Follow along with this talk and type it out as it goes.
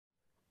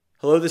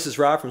Hello, this is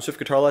Rob from Swift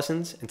Guitar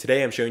Lessons, and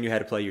today I'm showing you how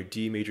to play your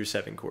D Major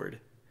 7 chord.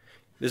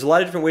 There's a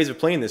lot of different ways of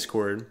playing this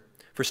chord.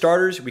 For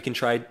starters, we can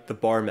try the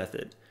bar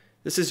method.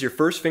 This is your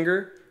first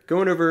finger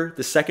going over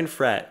the second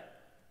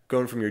fret,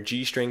 going from your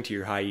G string to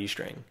your high E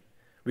string.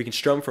 We can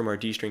strum from our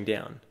D string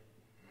down.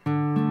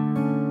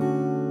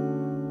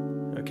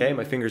 Okay,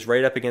 my finger's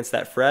right up against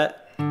that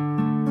fret, and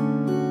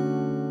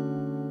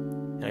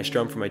I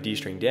strum from my D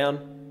string down.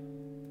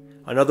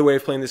 Another way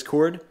of playing this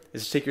chord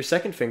is to take your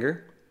second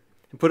finger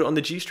and put it on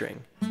the G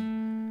string.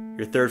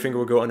 Your third finger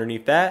will go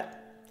underneath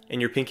that,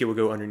 and your pinky will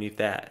go underneath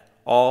that,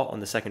 all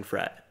on the second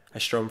fret. I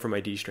strum from my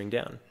D string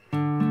down.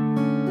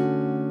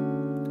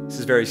 This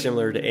is very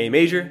similar to A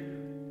major,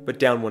 but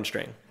down one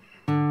string.